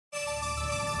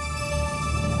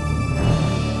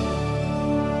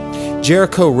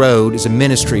Jericho Road is a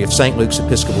ministry of St. Luke's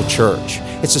Episcopal Church.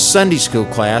 It's a Sunday school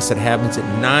class that happens at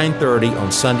 9:30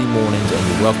 on Sunday mornings, and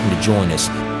you're welcome to join us.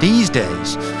 These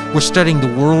days, we're studying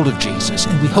the world of Jesus,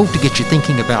 and we hope to get you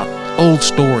thinking about old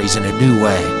stories in a new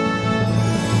way.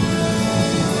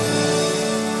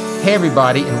 Hey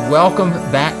everybody, and welcome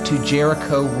back to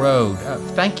Jericho Road.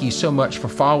 Thank you so much for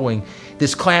following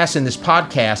this class and this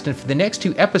podcast. And for the next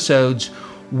two episodes,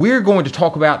 we're going to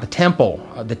talk about the temple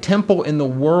in the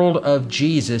world of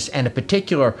Jesus, and a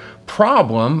particular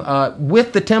problem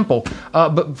with the temple.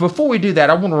 But before we do that,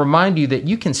 I want to remind you that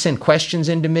you can send questions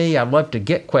into me. I'd love to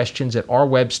get questions at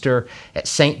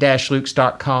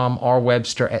rwebster@st-lukes.com,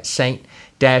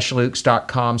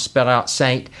 rwebster@st-lukes.com, spell out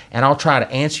Saint, and I'll try to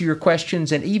answer your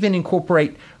questions and even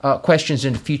incorporate questions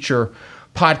into future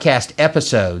podcast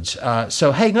episodes.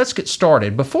 So hey, let's get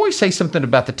started. Before we say something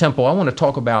about the temple, I want to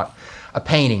talk about a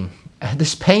painting.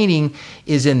 This painting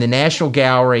is in the National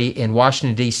Gallery in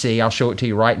Washington, D.C. I'll show it to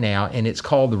you right now, and it's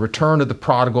called The Return of the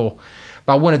Prodigal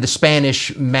by one of the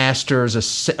Spanish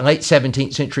masters, a late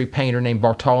 17th century painter named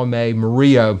Bartolomé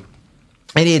Murillo,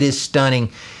 and it is stunning.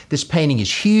 This painting is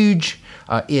huge.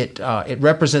 It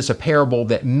represents a parable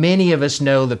that many of us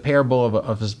know, the parable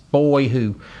of this boy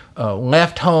who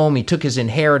left home. He took his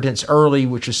inheritance early,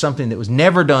 which was something that was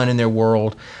never done in their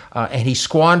world, and he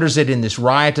squanders it in this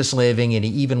riotous living, and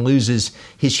he even loses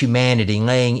his humanity,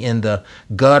 laying in the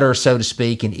gutter, so to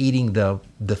speak, and eating the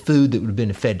food that would have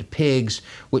been fed to pigs,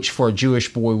 which for a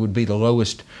Jewish boy would be the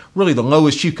lowest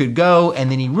you could go.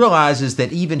 And then he realizes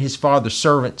that even his father's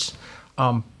servants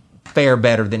fare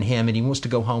better than him, and he wants to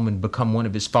go home and become one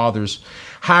of his father's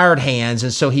hired hands.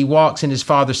 And so he walks, and his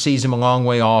father sees him a long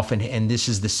way off, and this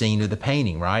is the scene of the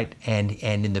painting, right? And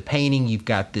in the painting, you've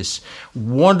got this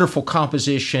wonderful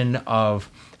composition of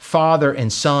father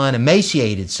and son,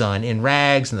 emaciated son in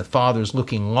rags, and the father's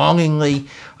looking longingly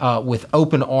with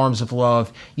open arms of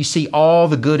love. You see all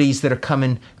the goodies that are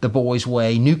coming the boy's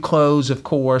way, new clothes, of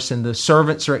course, and the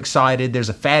servants are excited. There's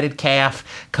a fatted calf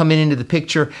coming into the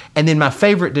picture. And then my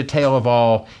favorite detail of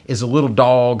all is a little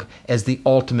dog as the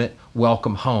ultimate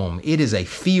welcome home. It is a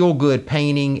feel-good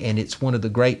painting, and it's one of the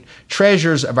great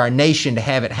treasures of our nation to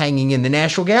have it hanging in the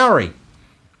National Gallery.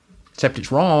 Except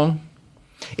it's wrong.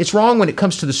 It's wrong when it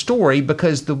comes to the story,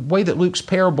 because the way that Luke's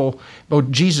parable, or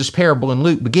Jesus' parable in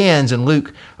Luke begins, in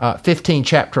Luke 15,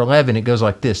 chapter 11, it goes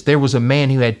like this. There was a man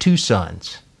who had two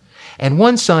sons, and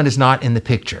one son is not in the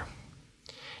picture.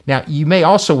 Now, you may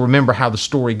also remember how the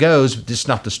story goes, but this is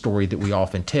not the story that we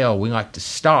often tell. We like to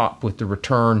stop with the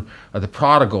return of the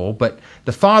prodigal, but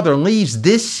the father leaves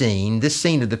this scene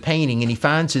of the painting, and he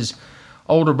finds his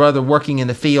older brother working in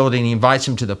the field, and he invites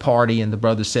him to the party, and the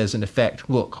brother says, in effect,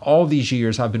 look, all these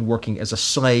years I've been working as a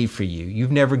slave for you.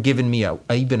 You've never given me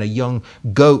even a young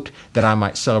goat that I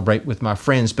might celebrate with my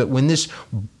friends, but when this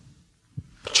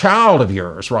child of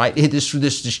yours, right,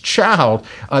 this child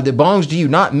that belongs to you,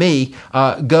 not me,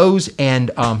 goes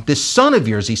and this son of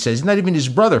yours, he says, not even his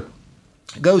brother,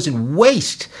 goes and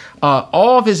wastes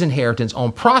all of his inheritance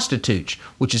on prostitutes,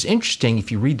 which is interesting. If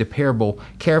you read the parable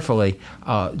carefully,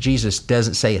 Jesus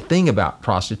doesn't say a thing about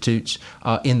prostitutes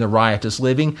in the riotous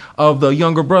living of the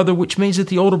younger brother, which means that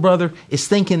the older brother is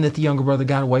thinking that the younger brother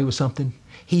got away with something.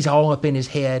 He's all up in his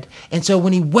head. And so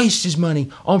when he wastes his money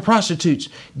on prostitutes,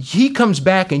 he comes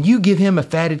back and you give him a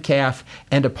fatted calf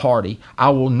and a party.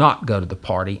 I will not go to the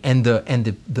party. And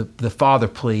the father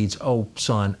pleads, oh,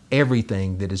 son,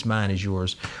 everything that is mine is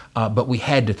yours. But we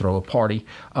had to throw a party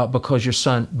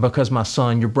because my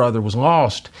son, your brother, was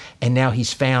lost, and now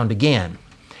he's found again.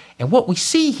 And what we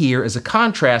see here is a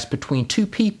contrast between two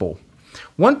people.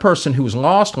 One person who was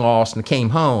lost and came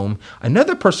home.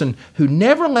 Another person who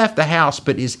never left the house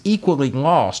but is equally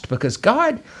lost, because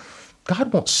God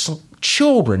wants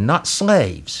children, not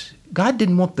slaves. God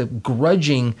didn't want the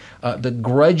grudging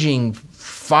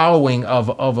following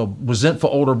of a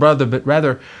resentful older brother, but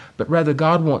rather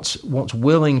God wants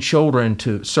willing children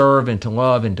to serve and to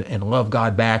love and love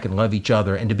God back and love each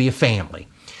other and to be a family.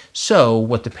 So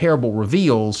what the parable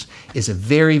reveals is a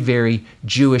very, very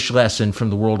Jewish lesson from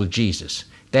the world of Jesus.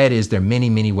 That is, there are many,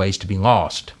 many ways to be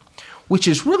lost, which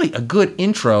is really a good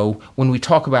intro when we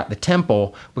talk about the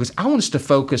temple, because I want us to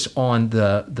focus on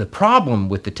the problem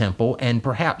with the temple and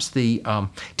perhaps the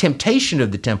temptation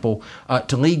of the temple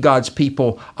to lead God's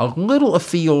people a little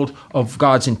afield of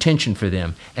God's intention for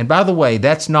them. And by the way,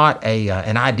 that's not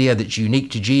an idea that's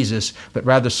unique to Jesus, but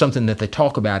rather something that they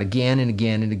talk about again and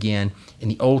again and again in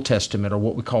the Old Testament, or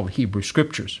what we call the Hebrew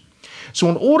Scriptures. So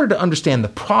in order to understand the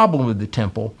problem of the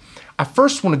temple, I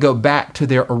first want to go back to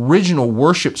their original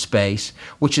worship space,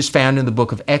 which is found in the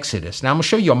book of Exodus. Now, I'm going to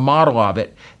show you a model of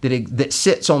it that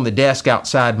sits on the desk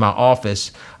outside my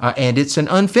office, and it's an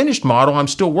unfinished model. I'm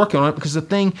still working on it because the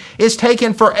thing is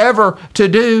taking forever to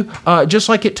do, just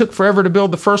like it took forever to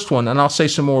build the first one, and I'll say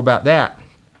some more about that.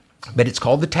 But it's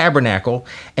called the tabernacle,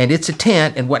 and it's a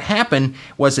tent, and what happened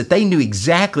was that they knew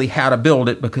exactly how to build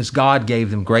it because God gave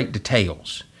them great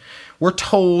details. We're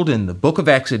told in the book of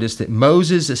Exodus that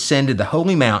Moses ascended the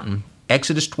holy mountain,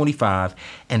 Exodus 25,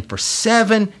 and for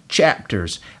 7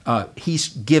 chapters, he's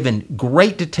given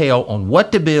great detail on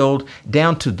what to build,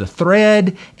 down to the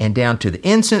thread, and down to the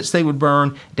incense they would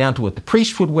burn, down to what the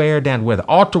priest would wear, down to where the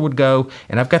altar would go,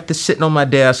 and I've got this sitting on my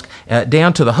desk,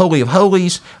 down to the Holy of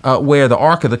Holies, where the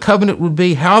Ark of the Covenant would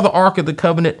be, how the Ark of the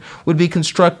Covenant would be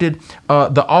constructed,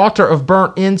 the altar of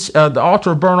burnt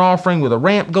offering with a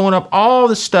ramp going up. All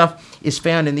this stuff is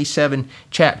found in these 7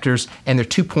 chapters, and there are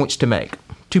 2 points to make.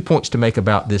 2 points to make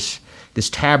about this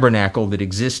tabernacle that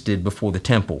existed before the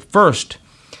temple. First,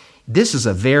 this is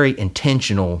a very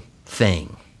intentional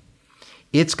thing.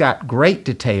 It's got great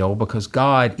detail because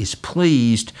God is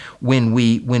pleased when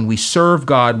we serve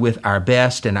God with our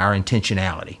best and our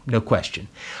intentionality, no question.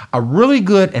 A really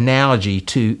good analogy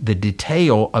to the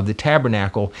detail of the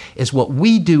tabernacle is what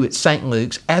we do at St.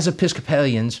 Luke's as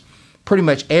Episcopalians pretty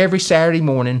much every Saturday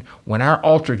morning when our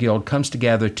altar guild comes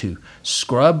together to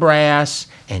scrub brass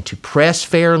and to press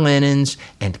fair linens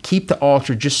and to keep the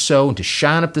altar just so, and to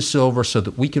shine up the silver so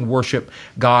that we can worship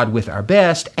God with our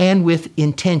best and with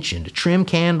intention, to trim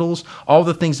candles, all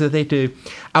the things that they do.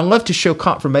 I love to show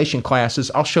confirmation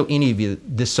classes. I'll show any of you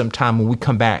this sometime when we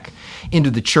come back into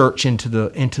the church, into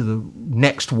the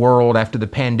next world after the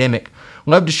pandemic.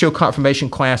 Love to show confirmation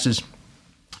classes.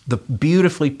 The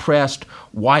beautifully pressed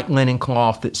white linen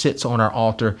cloth that sits on our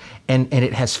altar, and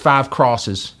it has 5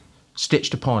 crosses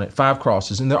stitched upon it, 5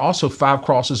 crosses. And there are also 5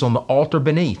 crosses on the altar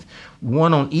beneath,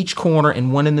 1 on each corner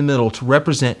and 1 in the middle to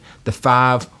represent the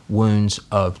 5 wounds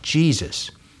of Jesus.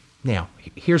 Now,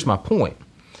 here's my point.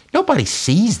 Nobody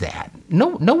sees that. No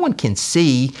one can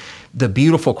see the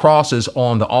beautiful crosses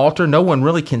on the altar. No one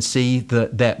really can see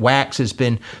that wax has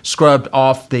been scrubbed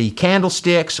off the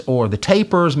candlesticks or the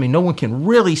tapers. I mean, no one can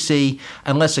really see,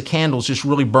 unless a candle's just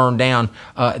really burned down,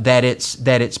 that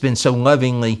it's been so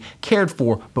lovingly cared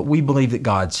for. But we believe that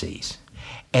God sees.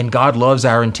 And God loves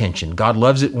our intention. God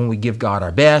loves it when we give God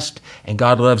our best, and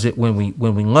God loves it when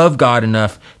we love God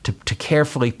enough to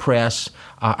carefully press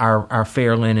our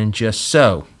fair linen just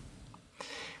so.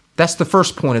 That's the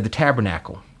first point of the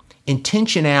tabernacle.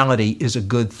 Intentionality is a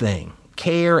good thing.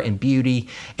 Care and beauty,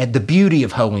 and the beauty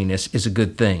of holiness is a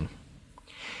good thing.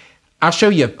 I'll show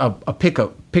you a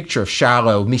picture of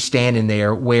Shiloh, me standing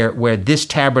there where this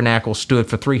tabernacle stood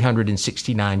for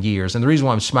 369 years. And the reason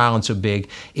why I'm smiling so big,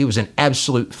 it was an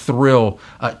absolute thrill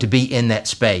to be in that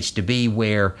space, to be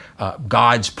where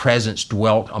God's presence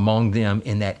dwelt among them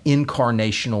in that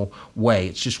incarnational way.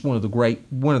 It's just one of the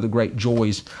great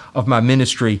joys of my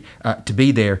ministry to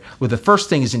be there. Well, the first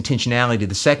thing is intentionality.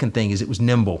 The second thing is it was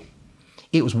nimble.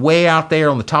 It was way out there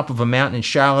on the top of a mountain in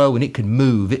Shiloh, and it could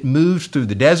move. It moved through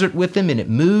the desert with them, and it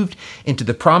moved into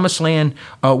the promised land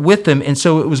with them. And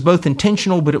so it was both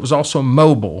intentional, but it was also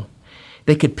mobile.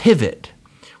 They could pivot.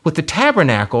 With the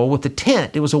tabernacle, with the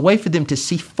tent, it was a way for them to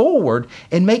see forward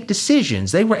and make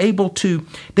decisions. They were able to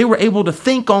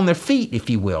think on their feet, if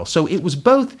you will. So it was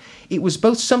both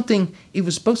something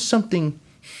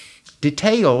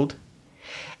detailed,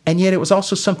 and yet it was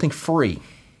also something free.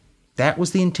 That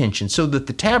was the intention, so that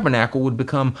the tabernacle would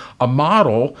become a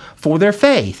model for their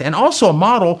faith and also a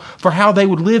model for how they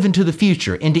would live into the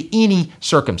future, into any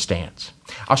circumstance.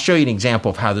 I'll show you an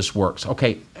example of how this works.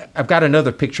 Okay, I've got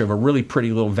another picture of a really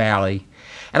pretty little valley,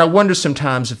 and I wonder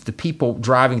sometimes if the people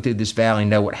driving through this valley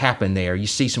know what happened there. You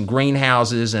see some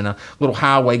greenhouses and a little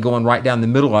highway going right down the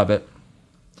middle of it.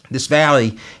 This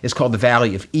valley is called the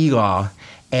Valley of Elah,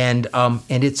 and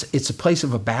it's a place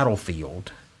of a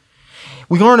battlefield.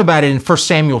 We learn about it in 1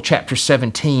 Samuel chapter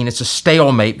 17. It's a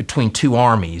stalemate between 2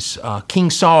 armies. King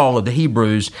Saul of the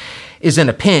Hebrews is in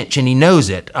a pinch, and he knows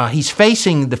it. He's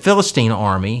facing the Philistine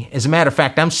army. As a matter of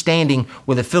fact, I'm standing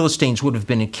where the Philistines would have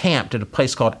been encamped at a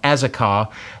place called Azekah.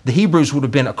 The Hebrews would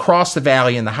have been across the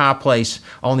valley in the high place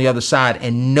on the other side,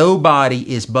 and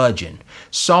nobody is budging.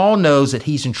 Saul knows that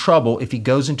he's in trouble if he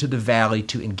goes into the valley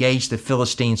to engage the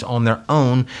Philistines on their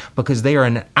own, because they are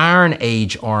an Iron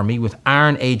Age army with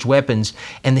Iron Age weapons,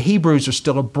 and the Hebrews are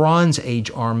still a Bronze Age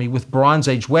army with Bronze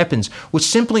Age weapons, which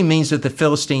simply means that the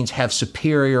Philistines have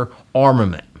superior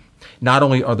armament. Not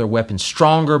only are their weapons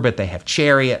stronger, but they have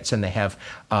chariots and they have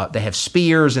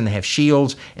spears and they have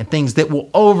shields and things that will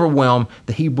overwhelm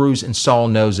the Hebrews, and Saul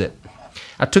knows it.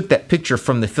 I took that picture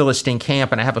from the Philistine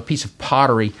camp, and I have a piece of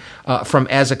pottery from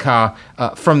Azekah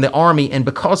from the army. And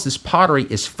because this pottery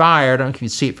is fired, I don't know if you can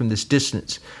see it from this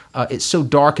distance, it's so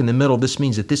dark in the middle, this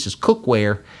means that this is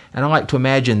cookware. And I like to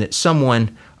imagine that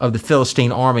someone of the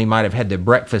Philistine army might have had their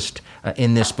breakfast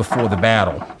in this before the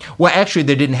battle. Well, actually,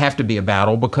 there didn't have to be a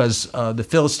battle because the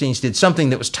Philistines did something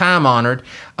that was time-honored.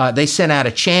 They sent out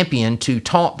a champion to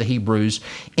taunt the Hebrews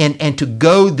and to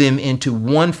goad them into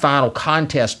one final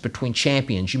contest between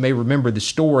champions. You may remember the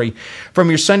story from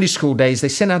your Sunday school days. They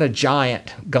sent out a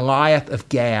giant, Goliath of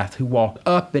Gath, who walked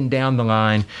up and down the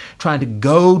line trying to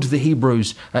goad the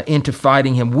Hebrews into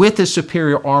fighting him with a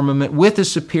superior armament, with a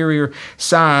superior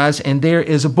size. And there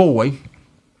is a boy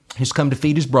who's come to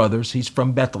feed his brothers. He's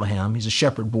from Bethlehem. He's a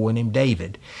shepherd boy named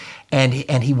David. And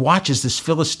he watches this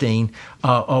Philistine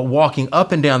walking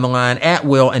up and down the line at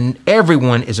will, and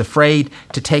everyone is afraid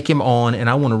to take him on. And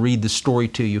I want to read the story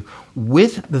to you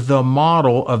with the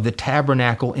model of the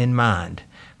tabernacle in mind,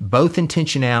 both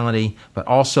intentionality, but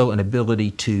also an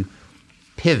ability to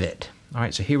pivot. All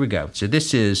right, so here we go. So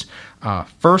this is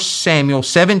 1 Samuel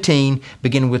 17,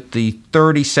 beginning with the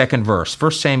 32nd verse.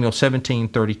 1 Samuel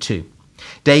 17:32.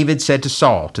 David said to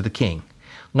Saul, to the king,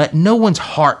 "Let no one's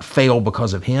heart fail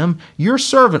because of him. Your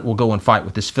servant will go and fight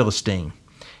with this Philistine."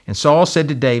 And Saul said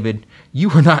to David,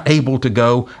 "You are not able to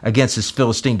go against this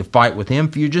Philistine to fight with him,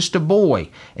 for you're just a boy,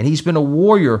 and he's been a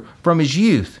warrior from his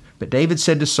youth." But David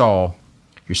said to Saul,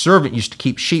 "Your servant used to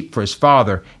keep sheep for his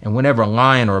father, and whenever a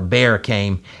lion or a bear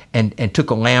came and took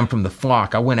a lamb from the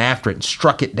flock, I went after it and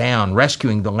struck it down,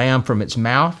 rescuing the lamb from its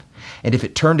mouth. And if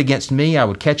it turned against me, I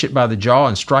would catch it by the jaw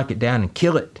and strike it down and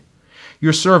kill it.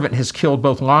 Your servant has killed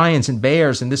both lions and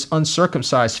bears, and this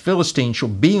uncircumcised Philistine shall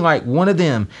be like one of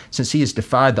them, since he has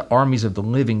defied the armies of the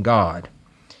living God."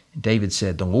 And David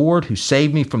said, "The Lord who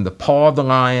saved me from the paw of the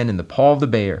lion and the paw of the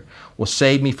bear will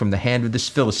save me from the hand of this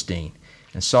Philistine."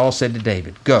 And Saul said to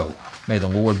David, "Go, may the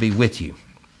Lord be with you."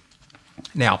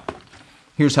 Now,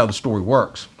 here's how the story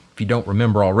works, if you don't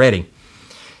remember already.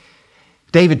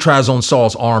 David tries on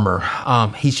Saul's armor.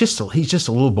 He's just a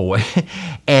little boy,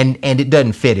 and it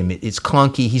doesn't fit him. It's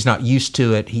clunky. He's not used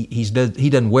to it. He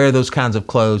doesn't wear those kinds of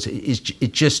clothes.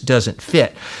 It just doesn't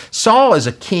fit. Saul is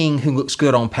a king who looks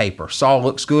good on paper. Saul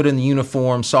looks good in the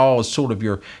uniform. Saul is sort of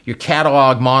your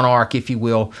catalog monarch, if you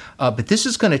will. But this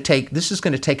is going to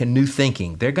take a new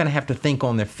thinking. They're going to have to think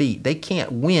on their feet. They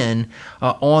can't win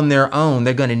on their own.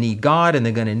 They're going to need God, and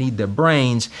they're going to need their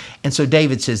brains. And so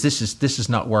David says, "This is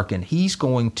not working." He's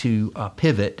going to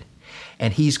pivot,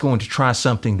 and he's going to try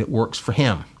something that works for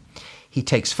him. He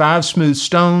takes 5 smooth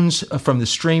stones from the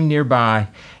stream nearby,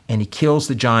 and he kills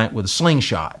the giant with a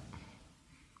slingshot.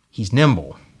 He's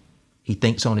nimble. He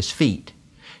thinks on his feet,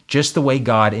 just the way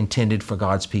God intended for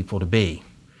God's people to be.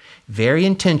 Very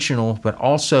intentional, but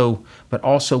also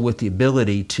with the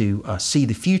ability to see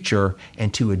the future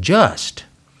and to adjust.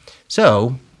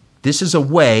 So this is a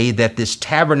way that this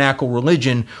tabernacle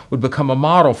religion would become a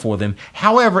model for them.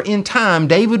 However, in time,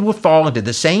 David would fall into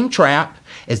the same trap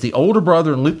as the older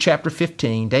brother in Luke chapter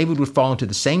 15. David would fall into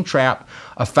the same trap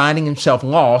of finding himself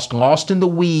lost in the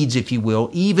weeds, if you will,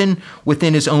 even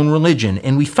within his own religion.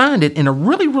 And we find it in a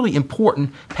really, really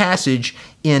important passage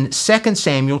in 2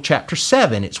 Samuel chapter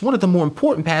 7. It's one of the more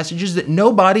important passages that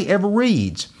nobody ever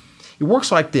reads. It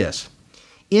works like this.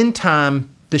 In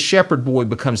time, the shepherd boy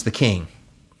becomes the king.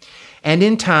 And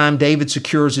in time, David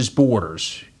secures his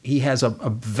borders. He has a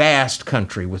vast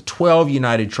country with 12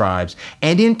 united tribes.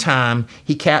 And in time,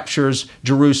 he captures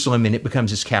Jerusalem, and it becomes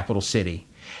his capital city.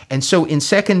 And so in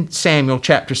 2 Samuel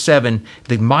chapter 7,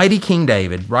 the mighty King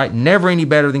David, right, never any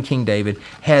better than King David,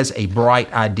 has a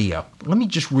bright idea. Let me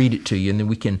just read it to you, and then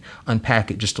we can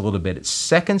unpack it just a little bit. It's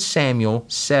 2 Samuel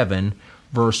 7,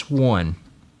 verse 1.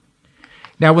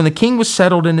 "Now when the king was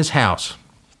settled in his house,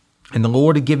 and the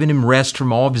Lord had given him rest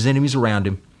from all of his enemies around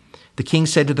him, the king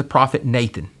said to the prophet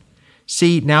Nathan,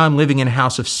 'See, now I'm living in a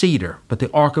house of cedar, but the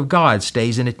ark of God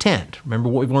stays in a tent.'" Remember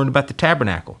what we've learned about the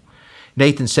tabernacle.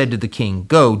 Nathan said to the king,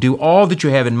 "Go, do all that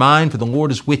you have in mind, for the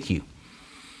Lord is with you."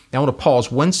 Now I want to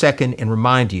pause 1 second and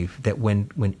remind you that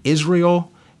when Israel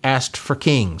asked for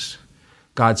kings,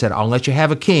 God said, "I'll let you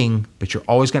have a king, but you're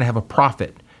always going to have a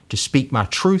prophet to speak my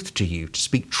truth to you, to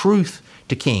speak truth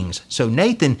to kings." So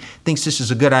Nathan thinks this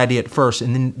is a good idea at first,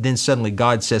 and then suddenly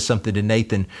God says something to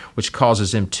Nathan which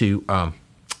causes him to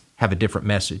have a different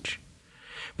message.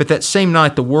 "But that same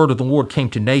night the word of the Lord came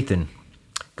to Nathan.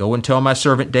 'Go and tell my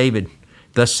servant David,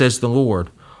 thus says the Lord,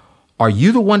 are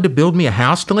you the one to build me a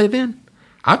house to live in?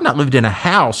 I've not lived in a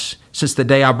house since the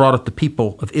day I brought up the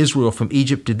people of Israel from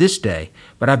Egypt to this day,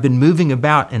 but I've been moving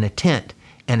about in a tent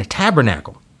and a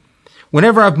tabernacle.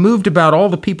 Whenever I've moved about all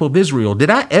the people of Israel, did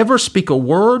I ever speak a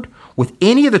word with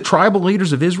any of the tribal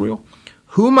leaders of Israel,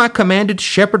 whom I commanded to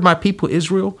shepherd my people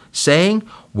Israel, saying,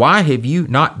 Why have you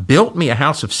not built me a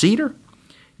house of cedar?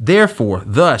 Therefore,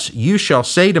 thus you shall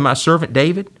say to my servant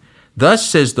David, Thus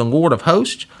says the Lord of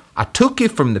hosts, I took you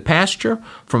from the pasture,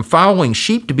 from following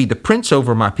sheep to be the prince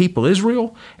over my people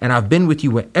Israel, and I've been with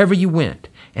you wherever you went,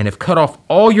 and have cut off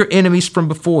all your enemies from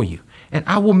before you, and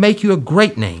I will make you a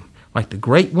great name, like the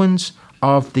great ones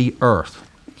of the earth.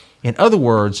 In other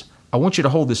words, I want you to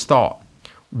hold this thought.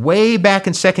 Way back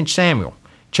in 2 Samuel,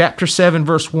 chapter 7,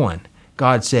 verse 1,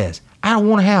 God says, I don't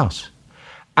want a house.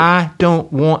 I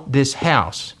don't want this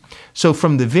house. So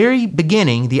from the very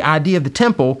beginning, the idea of the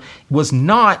temple was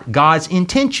not God's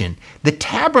intention. The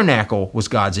tabernacle was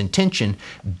God's intention,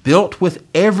 built with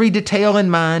every detail in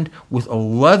mind, with a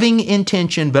loving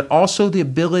intention, but also the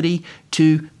ability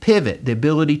to pivot, the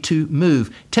ability to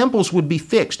move. Temples would be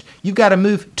fixed. You've got to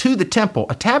move to the temple.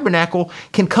 A tabernacle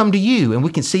can come to you, and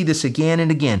we can see this again and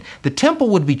again. The temple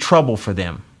would be trouble for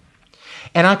them.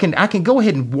 And I can go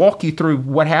ahead and walk you through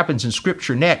what happens in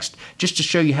Scripture next, just to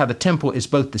show you how the temple is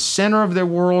both the center of their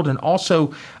world and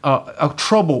also a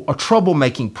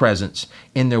troublemaking presence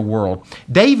in their world.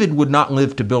 David would not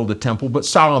live to build a temple, but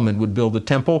Solomon would build a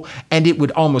temple, and it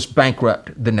would almost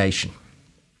bankrupt the nation.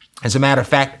 As a matter of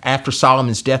fact, after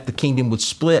Solomon's death, the kingdom would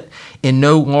split in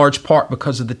no large part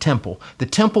because of the temple. The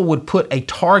temple would put a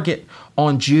target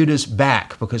on Judah's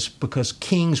back because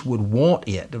kings would want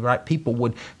it, the right people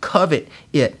would covet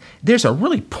it. There's a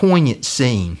really poignant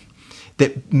scene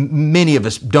that many of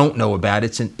us don't know about.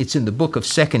 It's in the book of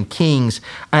 2 Kings.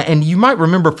 And you might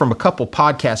remember from a couple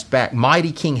podcasts back,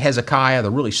 mighty King Hezekiah, the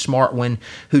really smart one,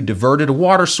 who diverted a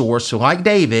water source. So like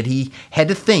David, he had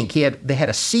to think. They had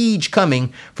a siege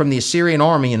coming from the Assyrian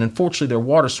army, and unfortunately their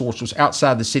water source was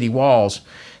outside the city walls,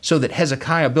 so that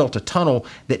Hezekiah built a tunnel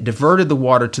that diverted the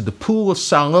water to the Pool of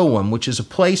Siloam, which is a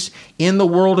place in the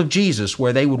world of Jesus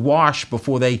where they would wash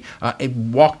before they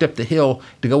walked up the hill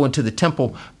to go into the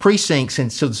temple precincts.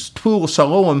 And so the Pool of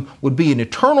Siloam would be an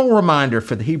eternal reminder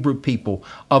for the Hebrew people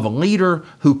of a leader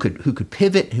who could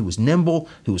pivot, who was nimble,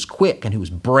 who was quick, and who was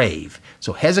brave.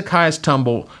 So Hezekiah's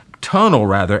tunnel,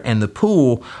 and the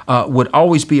pool would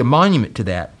always be a monument to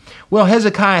that. Well,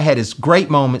 Hezekiah had his great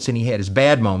moments and he had his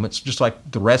bad moments, just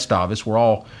like the rest of us. We're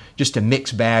all just a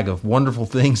mixed bag of wonderful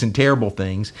things and terrible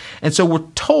things. And so we're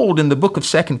told in the book of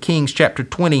 2 Kings chapter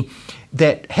 20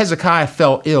 that Hezekiah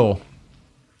fell ill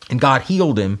and God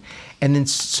healed him. And then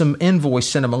some envoys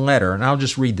sent him a letter. And I'll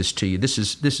just read this to you. This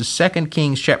is 2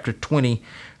 Kings chapter 20,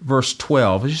 verse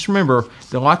 12. Just remember,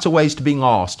 there are lots of ways to be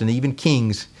lost, and even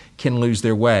kings can lose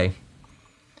their way.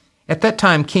 At that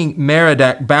time, King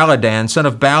Merodach-Baladan, son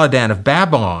of Baladan of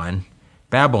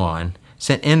Babylon,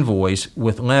 sent envoys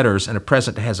with letters and a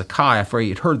present to Hezekiah, for he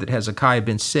had heard that Hezekiah had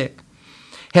been sick.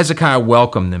 Hezekiah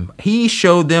welcomed them. He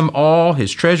showed them all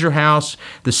his treasure house,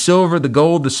 the silver, the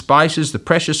gold, the spices, the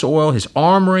precious oil, his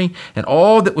armory, and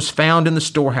all that was found in the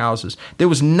storehouses. There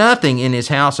was nothing in his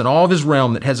house and all of his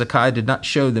realm that Hezekiah did not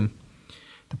show them.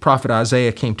 The prophet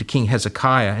Isaiah came to King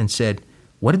Hezekiah and said,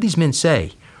 "What did these men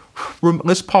say?"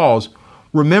 Let's pause.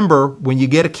 Remember, when you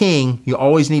get a king, you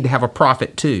always need to have a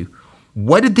prophet too.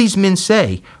 What did these men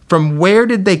say? From where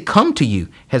did they come to you?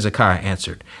 Hezekiah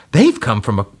answered, "They've come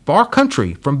from a far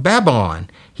country, from Babylon."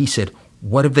 He said,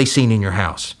 "What have they seen in your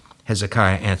house?"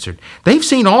 Hezekiah answered, "They've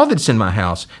seen all that's in my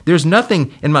house. There's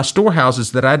nothing in my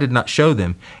storehouses that I did not show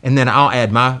them." And then I'll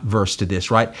add my verse to this,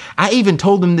 right? I even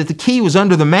told them that the key was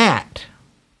under the mat.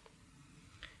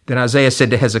 Then Isaiah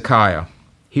said to Hezekiah,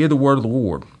 "Hear the word of the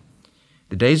Lord.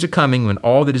 The days are coming when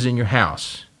all that is in your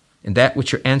house, and that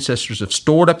which your ancestors have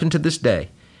stored up unto this day,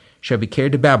 shall be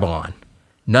carried to Babylon.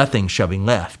 Nothing shall be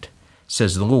left,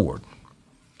 says the Lord."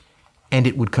 And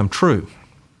it would come true.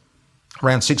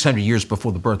 Around 600 years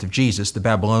before the birth of Jesus, the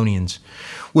Babylonians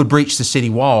would breach the city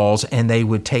walls, and they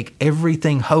would take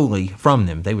everything holy from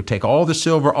them. They would take all the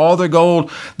silver, all their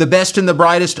gold, the best and the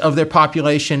brightest of their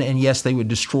population, and yes, they would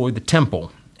destroy the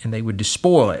temple. And they would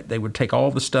despoil it. They would take all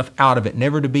the stuff out of it,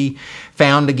 never to be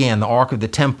found again. The Ark of the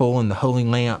Temple and the holy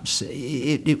lamps.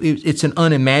 It's an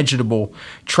unimaginable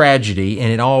tragedy,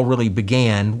 and it all really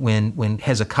began when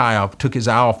Hezekiah took his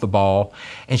eye off the ball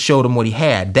and showed him what he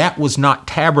had. That was not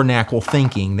tabernacle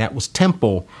thinking. That was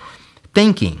temple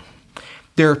thinking.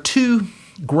 There are two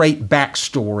great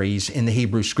backstories in the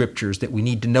Hebrew Scriptures that we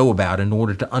need to know about in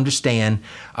order to understand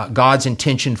God's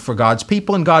intention for God's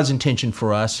people and God's intention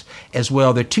for us as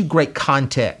well. They're two great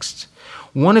contexts.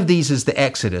 One of these is the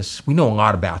Exodus. We know a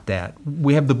lot about that.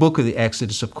 We have the book of the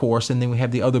Exodus, of course, and then we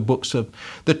have the other books of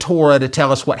the Torah to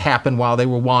tell us what happened while they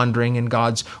were wandering and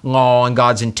God's law and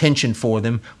God's intention for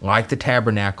them, like the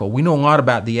tabernacle. We know a lot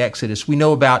about the Exodus. We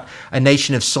know about a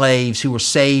nation of slaves who were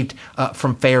saved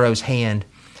from Pharaoh's hand.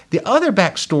 The other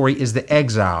backstory is the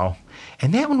exile,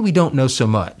 and that one we don't know so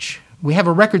much. We have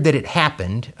a record that it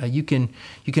happened. You can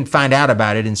find out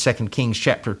about it in 2 Kings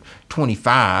chapter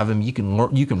 25. I mean, you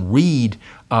can read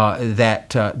that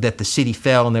the city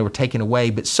fell and they were taken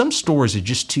away. But some stories are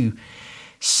just too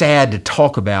sad to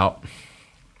talk about.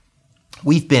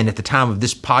 We've been, at the time of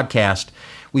this podcast,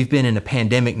 we've been in a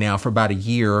pandemic now for about a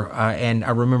year, and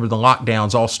I remember the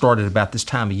lockdowns all started about this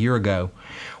time a year ago.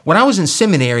 When I was in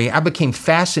seminary, I became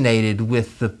fascinated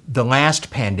with the last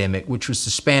pandemic, which was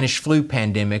the Spanish flu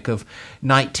pandemic of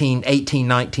 1918,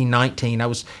 1919. I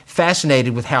was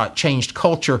fascinated with how it changed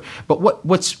culture. But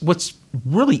what's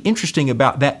really interesting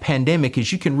about that pandemic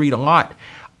is you can read a lot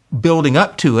building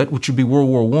up to it, which would be World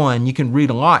War I. You can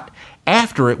read a lot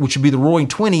after it, which would be the Roaring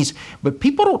Twenties, but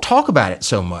people don't talk about it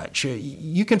so much.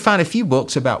 You can find a few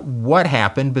books about what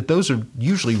happened, but those are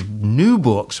usually new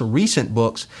books or recent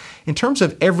books. In terms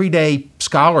of everyday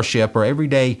scholarship or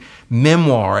everyday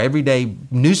memoir, everyday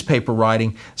newspaper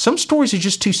writing, some stories are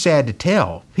just too sad to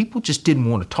tell. People just didn't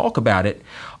want to talk about it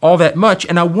all that much,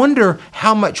 and I wonder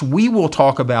how much we will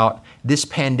talk about this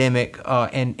pandemic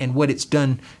and what it's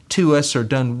done to us or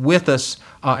done with us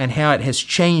and how it has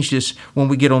changed us when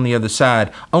we get on the other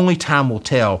side. Only time will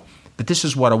tell, but this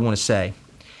is what I want to say.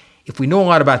 If we know a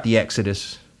lot about the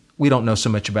Exodus, we don't know so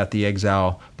much about the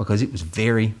exile because it was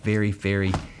very, very,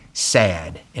 very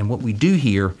sad. And what we do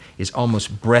here is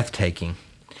almost breathtaking.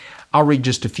 I'll read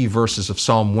just a few verses of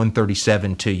Psalm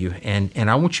 137 to you, and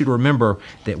I want you to remember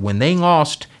that when they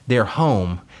lost their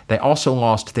home, they also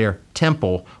lost their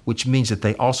temple, which means that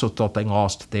they also thought they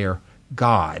lost their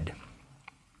God.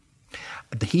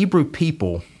 The Hebrew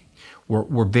people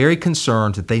were very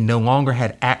concerned that they no longer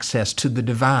had access to the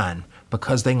divine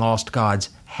because they lost God's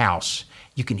house.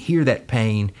 You can hear that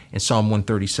pain in Psalm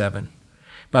 137.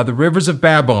 By the rivers of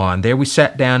Babylon, there we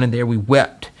sat down and there we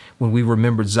wept when we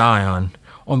remembered Zion.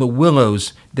 On the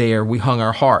willows there we hung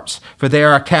our harps, for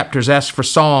there our captors asked for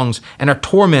songs, and our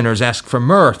tormentors asked for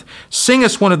mirth. Sing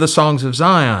us one of the songs of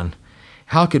Zion.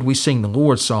 How could we sing the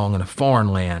Lord's song in a foreign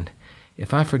land?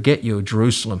 If I forget you, O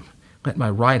Jerusalem, let my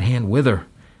right hand wither.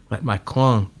 Let my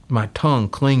tongue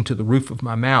cling to the roof of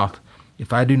my mouth.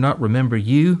 If I do not remember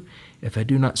you, if I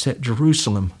do not set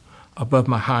Jerusalem above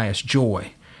my highest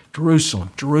joy.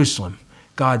 Jerusalem, Jerusalem,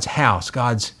 God's house,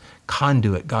 God's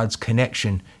conduit, God's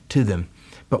connection to them.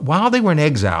 But while they were in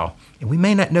exile, and we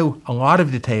may not know a lot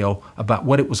of detail about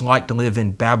what it was like to live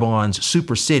in Babylon's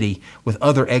super city with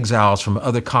other exiles from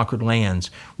other conquered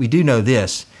lands, we do know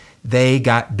this: they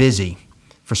got busy.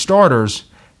 For starters,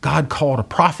 God called a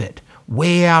prophet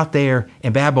way out there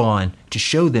in Babylon to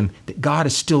show them that God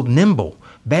is still nimble.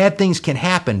 Bad things can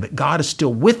happen, but God is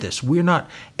still with us. We're not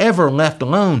ever left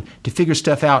alone to figure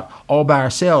stuff out all by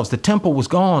ourselves. The temple was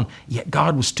gone, yet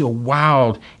God was still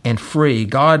wild and free.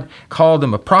 God called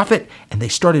them a prophet, and they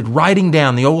started writing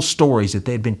down the old stories that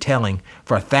they'd been telling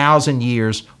for 1,000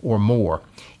 years or more.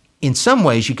 In some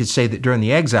ways, you could say that during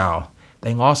the exile,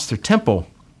 they lost their temple.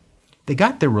 They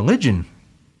got their religion,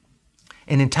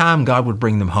 and in time, God would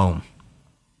bring them home.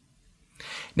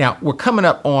 Now, we're coming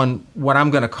up on what I'm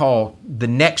going to call the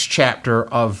next chapter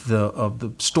of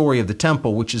the story of the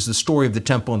temple, which is the story of the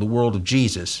temple in the world of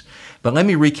Jesus. But let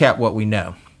me recap what we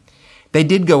know. They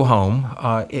did go home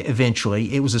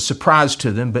eventually. It was a surprise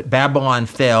to them, but Babylon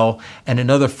fell, and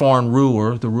another foreign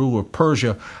ruler, the ruler of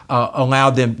Persia,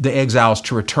 allowed the exiles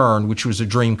to return, which was a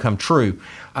dream come true.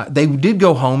 They did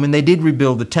go home, and they did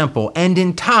rebuild the temple. And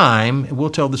in time, we'll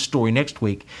tell the story next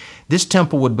week, this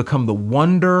temple would become the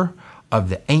wonder of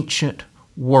the ancient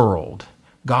world.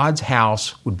 God's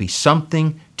house would be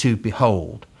something to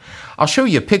behold. I'll show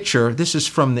you a picture. This is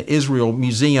from the Israel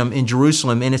Museum in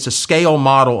Jerusalem, and it's a scale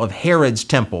model of Herod's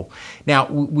temple. Now,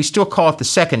 we still call it the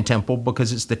second temple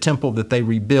because it's the temple that they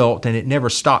rebuilt, and it never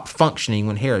stopped functioning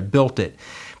when Herod built it.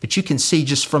 But you can see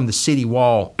just from the city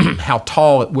wall how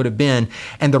tall it would have been.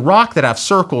 And the rock that I've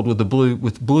circled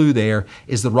with blue there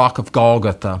is the rock of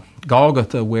Golgotha.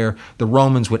 Golgotha, where the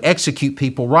Romans would execute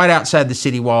people right outside the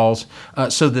city walls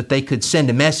so that they could send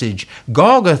a message.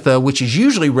 Golgotha, which is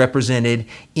usually represented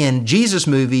in Jesus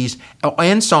movies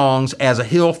and songs as a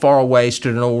hill far away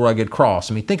stood an old rugged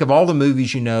cross. I mean, think of all the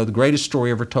movies you know, The Greatest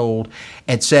Story Ever Told,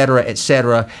 etc.,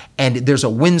 etc., and there's a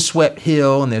windswept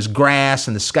hill and there's grass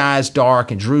and the sky's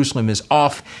dark and Jerusalem is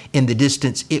off in the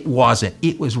distance. It wasn't.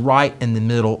 It was right in the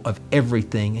middle of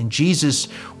everything. And Jesus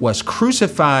was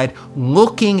crucified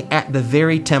looking at the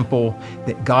very temple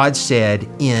that God said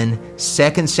in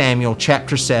 2 Samuel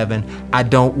chapter 7, I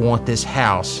don't want this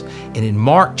house. And in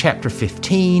Mark chapter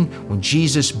 15, when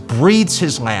Jesus breathes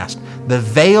his last, the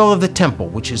veil of the temple,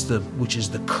 which is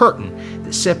the curtain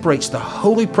that separates the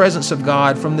holy presence of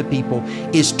God from the people,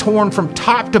 is torn from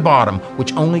top to bottom,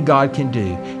 which only God can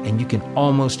do. And you can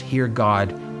almost hear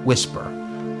God whisper,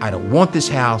 I don't want this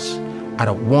house. I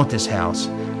don't want this house.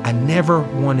 I never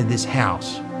wanted this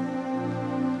house.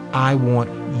 I want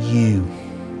you.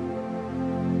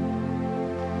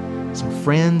 So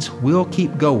friends, we'll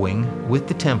keep going with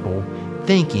the temple,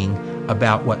 thinking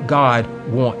about what God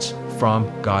wants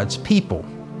from God's people.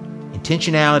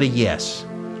 Intentionality, yes.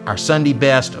 Our Sunday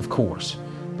best, of course,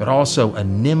 but also a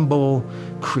nimble,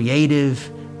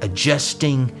 creative,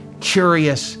 adjusting,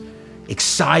 curious,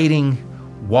 exciting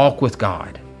walk with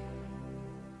God.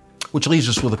 Which leaves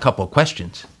us with a couple of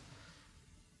questions.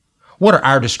 What are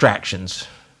our distractions?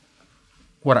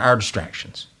 What are our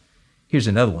distractions? Here's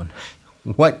another one.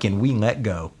 What can we let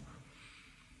go?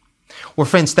 Well,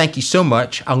 friends, thank you so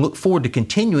much. I look forward to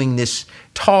continuing this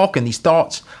talk and these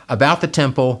thoughts about the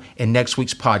temple in next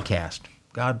week's podcast.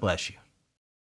 God bless you.